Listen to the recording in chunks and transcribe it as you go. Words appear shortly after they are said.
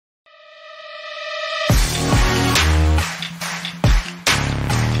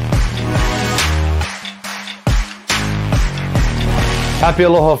Happy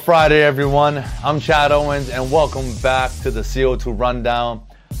Aloha Friday, everyone. I'm Chad Owens, and welcome back to the CO2 Rundown.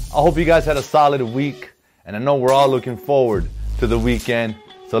 I hope you guys had a solid week, and I know we're all looking forward to the weekend.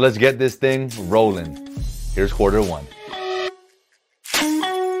 So let's get this thing rolling. Here's quarter one.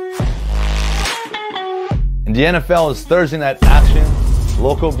 In the NFL's Thursday night action,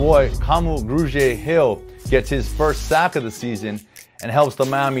 local boy Kamu Grugier-Hill gets his first sack of the season and helps the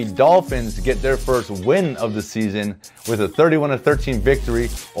Miami Dolphins get their first win of the season with a 31-13 victory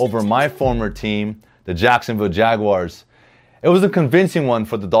over my former team, the Jacksonville Jaguars. It was a convincing one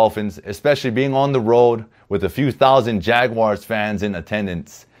for the Dolphins, especially being on the road with a few thousand Jaguars fans in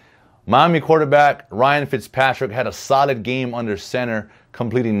attendance. Miami quarterback Ryan Fitzpatrick had a solid game under center,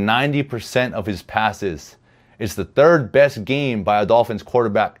 completing 90% of his passes. It's the third best game by a Dolphins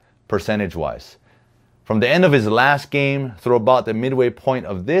quarterback percentage-wise. From the end of his last game through about the midway point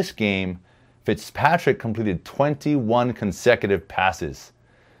of this game, Fitzpatrick completed 21 consecutive passes.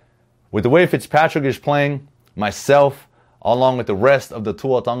 With the way Fitzpatrick is playing, myself, along with the rest of the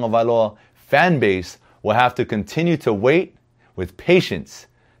Tua Tagovailoa fan base, will have to continue to wait with patience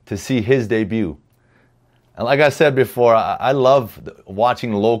to see his debut. And like I said before, I love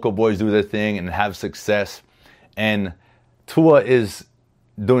watching local boys do their thing and have success. And Tua is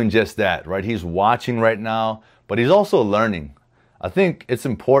doing just that, right? He's watching right now, but he's also learning. I think it's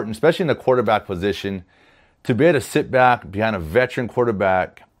important, especially in the quarterback position, to be able to sit back behind a veteran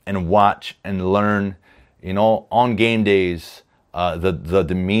quarterback and watch and learn, on game days, the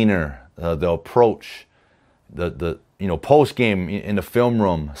demeanor, the approach, the post game in the film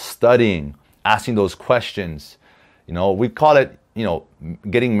room, studying, asking those questions. We call it,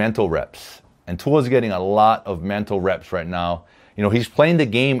 getting mental reps. And Tua's getting a lot of mental reps right now. He's playing the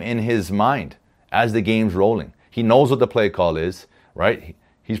game in his mind as the game's rolling. He knows what the play call is, right?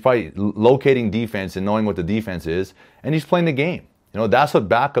 He's probably locating defense and knowing what the defense is, and he's playing the game. That's what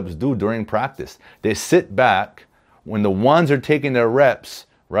backups do during practice. They sit back when the ones are taking their reps,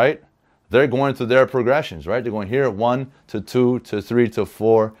 right? They're going through their progressions, right? They're going here, 1 to 2 to 3 to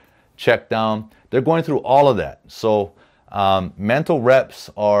 4, check down. They're going through all of that. So mental reps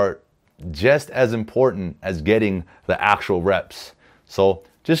are just as important as getting the actual reps. So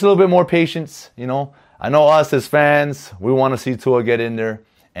just a little bit more patience. I know us as fans, we want to see Tua get in there,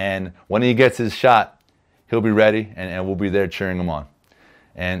 and when he gets his shot, he'll be ready, and we'll be there cheering him on.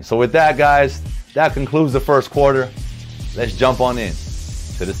 And so with that, guys, that concludes the first quarter. Let's jump on in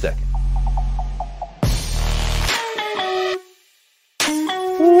to the second.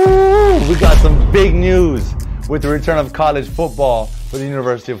 Woo! We got some big news with the return of college football for the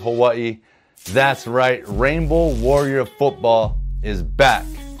University of Hawaii. That's right, Rainbow Warrior football is back.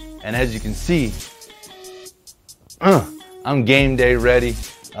 And as you can see, I'm game day ready.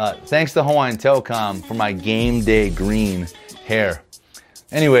 Thanks to Hawaiian Telecom for my game day green hair.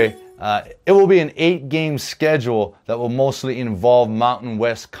 Anyway, it will be an 8-game schedule that will mostly involve Mountain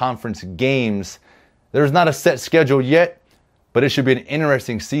West Conference games. There's not a set schedule yet, but it should be an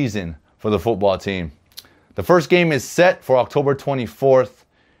interesting season for the football team. The first game is set for October 24th.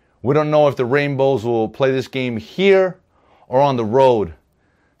 We don't know if the Rainbows will play this game here or on the road.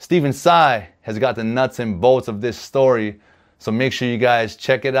 Stephen Tsai has got the nuts and bolts of this story, so make sure you guys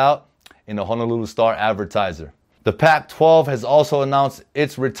check it out in the Honolulu Star Advertiser. The Pac-12 has also announced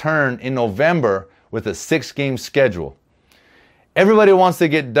its return in November with a 6-game schedule. Everybody wants to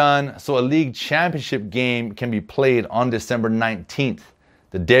get done so a league championship game can be played on December 19th,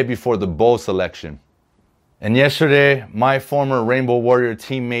 the day before the bowl selection. And yesterday, my former Rainbow Warrior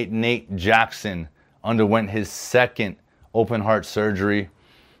teammate Nate Jackson underwent his second open heart surgery.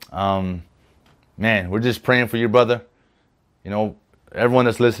 Man, we're just praying for you, brother. Everyone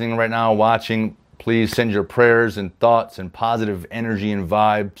that's listening right now, watching, please send your prayers and thoughts and positive energy and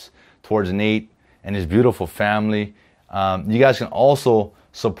vibes towards Nate and his beautiful family. You guys can also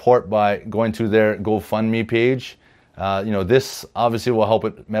support by going to their GoFundMe page. This obviously will help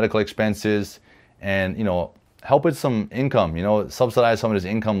with medical expenses and, help with some income, subsidize some of this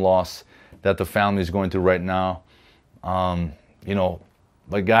income loss that the family is going through right now.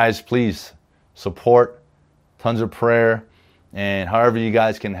 But guys, please support, tons of prayer, and however you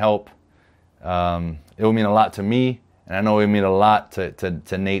guys can help. It will mean a lot to me, and I know it will mean a lot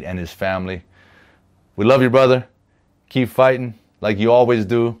to Nate and his family. We love you, brother. Keep fighting like you always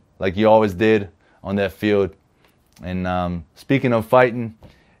do, like you always did on that field. And speaking of fighting,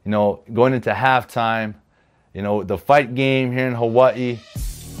 going into halftime, the fight game here in Hawaii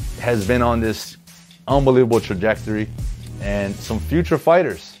has been on this unbelievable trajectory, and some future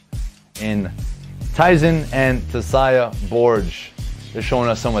fighters in Tyson and Tasaya Borge, they're showing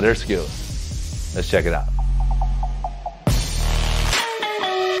us some of their skills. Let's check it out.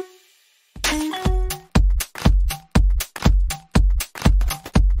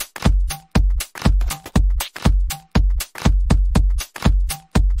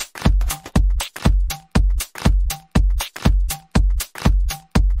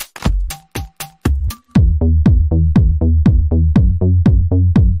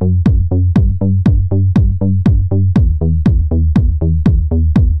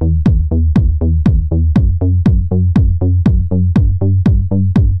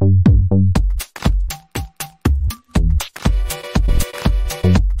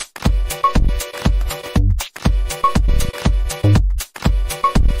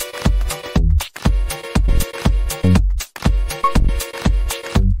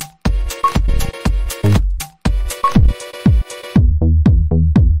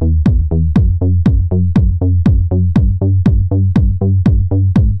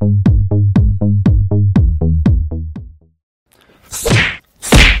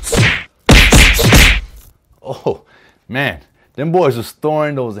 Them boys are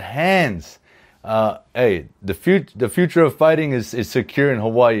storing those hands. Hey, the future of fighting is secure in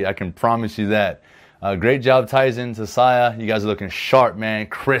Hawaii. I can promise you that. Great job, Tyson, Tasaya. You guys are looking sharp, man.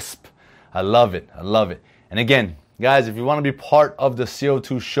 Crisp. I love it. I love it. And again, guys, if you want to be part of the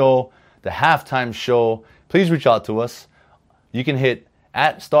CO2 show, the halftime show, please reach out to us. You can hit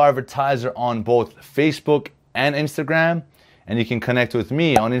 @StarAdvertiser on both Facebook and Instagram. And you can connect with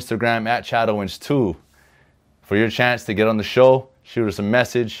me on Instagram @Owens2 for your chance to get on the show. Shoot us a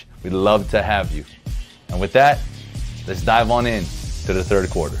message. We'd love to have you. And with that, let's dive on in to the third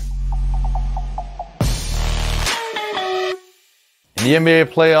quarter. In the NBA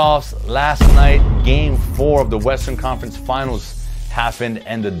playoffs, last night, Game 4 of the Western Conference Finals happened,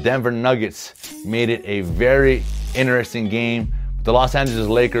 and the Denver Nuggets made it a very interesting game. The Los Angeles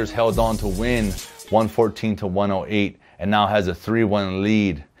Lakers held on to win 114-108, and now has a 3-1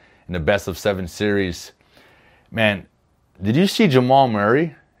 lead in the best-of-7 series. Man, did you see Jamal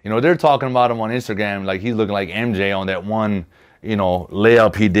Murray? You know, they're talking about him on Instagram like he's looking like MJ on that one,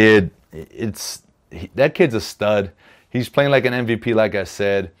 layup he did. That kid's a stud. He's playing like an MVP, like I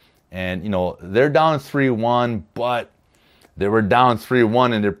said. And, they're down 3-1, but they were down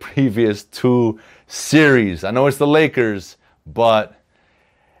 3-1 in their previous 2 series. I know it's the Lakers, but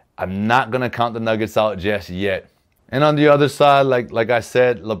I'm not going to count the Nuggets out just yet. And on the other side, like I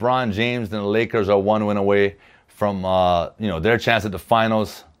said, LeBron James and the Lakers are 1 win away from their chance at the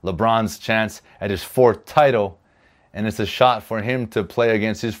finals. LeBron's chance at his 4th title, and it's a shot for him to play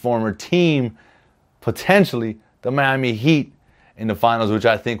against his former team, potentially the Miami Heat, in the finals, which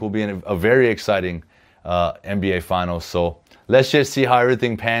I think will be a very exciting NBA finals. So let's just see how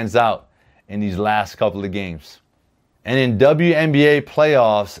everything pans out in these last couple of games. And in WNBA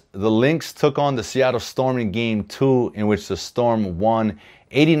playoffs, the Lynx took on the Seattle Storm in Game 2, in which the Storm won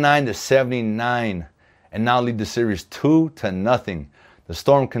 89-79 and now lead the series 2-0. The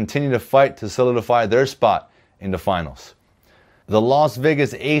Storm continue to fight to solidify their spot in the finals. The Las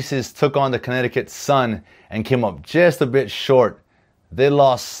Vegas Aces took on the Connecticut Sun and came up just a bit short. They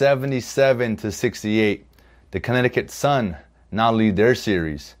lost 77-68. The Connecticut Sun now lead their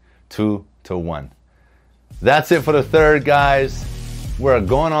series 2-1. That's it for the third, guys. We're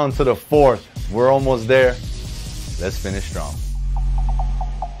going on to the fourth. We're almost there. Let's finish strong.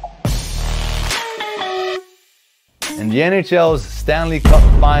 And the NHL's Stanley Cup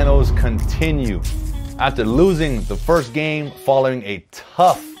Finals continue. After losing the first game following a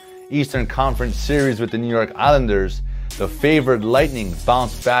tough Eastern Conference series with the New York Islanders, the favored Lightning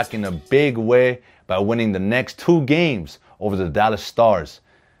bounced back in a big way by winning the next 2 games over the Dallas Stars.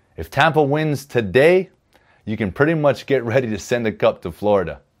 If Tampa wins today, you can pretty much get ready to send the cup to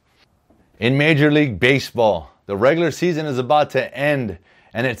Florida. In Major League Baseball, the regular season is about to end,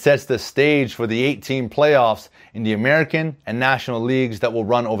 and it sets the stage for the 8-team playoffs in the American and National Leagues that will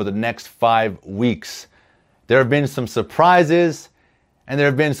run over the next 5 weeks. There have been some surprises, and there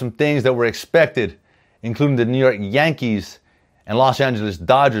have been some things that were expected, including the New York Yankees and Los Angeles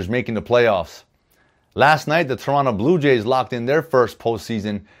Dodgers making the playoffs. Last night, the Toronto Blue Jays locked in their first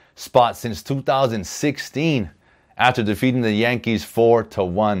postseason spot since 2016 after defeating the Yankees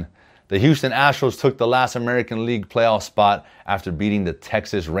 4-1. The Houston Astros took the last American League playoff spot after beating the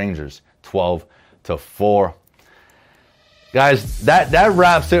Texas Rangers 12-4. Guys, that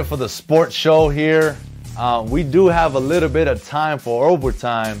wraps it for the sports show here. We do have a little bit of time for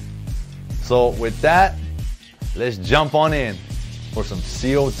overtime. So with that, let's jump on in for some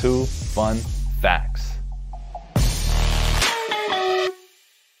CO2 fun facts.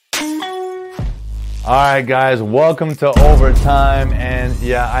 All right, guys, welcome to overtime. And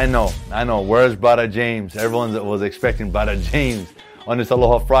yeah, I know, where's Brother James? Everyone was expecting Brother James on this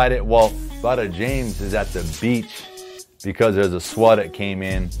Aloha Friday. Well, Brother James is at the beach because there's a SWAT that came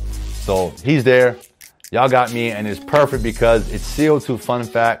in. So he's there. Y'all got me, and it's perfect because it's CO2 fun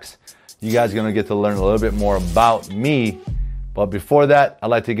facts. You guys are going to get to learn a little bit more about me. But before that, I'd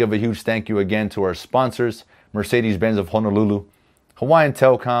like to give a huge thank you again to our sponsors, Mercedes-Benz of Honolulu, Hawaiian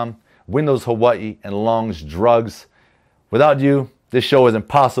Telcom, Windows Hawaii, and Long's Drugs. Without you, this show isn't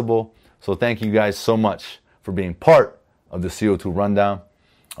possible. So thank you guys so much for being part of the CO2 Rundown.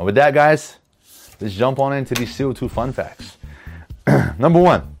 And with that, guys, let's jump on into these CO2 fun facts. Number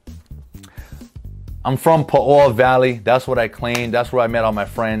 1. I'm from Paoa Valley. That's what I claim. That's where I met all my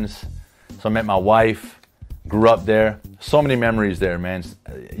friends. So I met my wife, grew up there. So many memories there, man.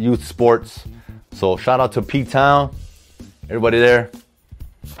 Youth sports. So shout out to P-Town. Everybody there.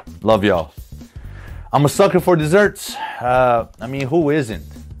 Love y'all. I'm a sucker for desserts. Who isn't,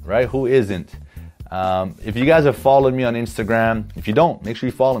 right? Who isn't? If you guys have followed me on Instagram, if you don't, make sure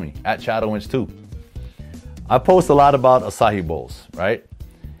you follow me @Owens2. I post a lot about acai bowls, right?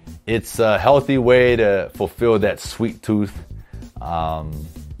 It's a healthy way to fulfill that sweet tooth.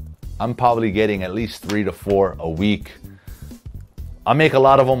 I'm probably getting at least 3 to 4 a week. I make a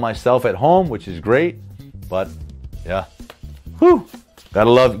lot of them myself at home, which is great. But yeah, whew, gotta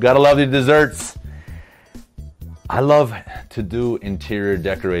love the desserts. I love to do interior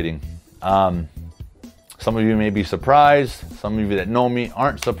decorating. Some of you may be surprised. Some of you that know me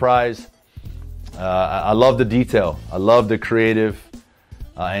aren't surprised. I love the detail. I love the creative.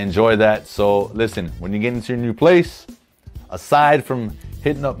 I enjoy that. So listen, when you get into your new place, aside from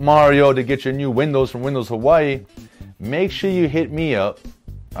hitting up Mario to get your new windows from Windows Hawaii, make sure you hit me up.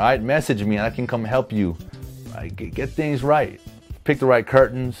 All right, message me and I can come help you. Right, get things right. Pick the right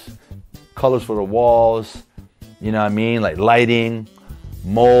curtains, colors for the walls. You know what I mean? Like lighting,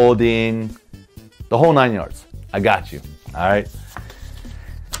 molding, the whole 9 yards. I got you. All right.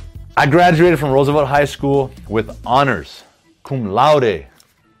 I graduated from Roosevelt High School with honors, cum laude.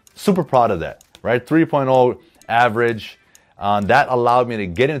 Super proud of that, right? 3.0 average. That allowed me to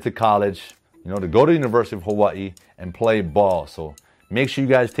get into college, to go to the University of Hawaii and play ball. So make sure you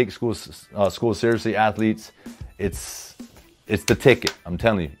guys take school seriously, athletes. It's the ticket. I'm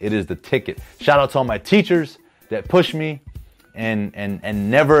telling you, it is the ticket. Shout out to all my teachers that pushed me and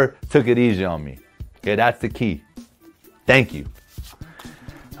never took it easy on me. Okay, that's the key. Thank you.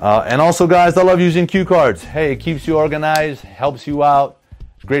 And also, guys, I love using cue cards. Hey, it keeps you organized, helps you out.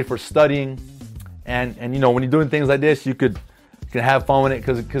 It's great for studying. And when you're doing things like this, you can have fun with it.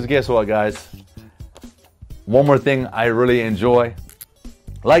 Because guess what, guys? One more thing I really enjoy,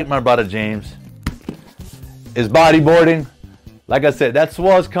 like my brother James, is bodyboarding. Like I said, that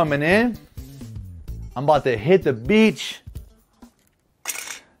swell's coming in. I'm about to hit the beach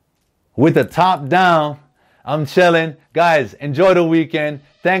with the top down. I'm chilling. Guys, enjoy the weekend.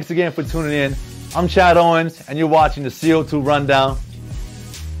 Thanks again for tuning in. I'm Chad Owens, and you're watching the CO2 Rundown.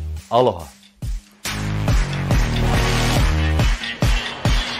 Aloha.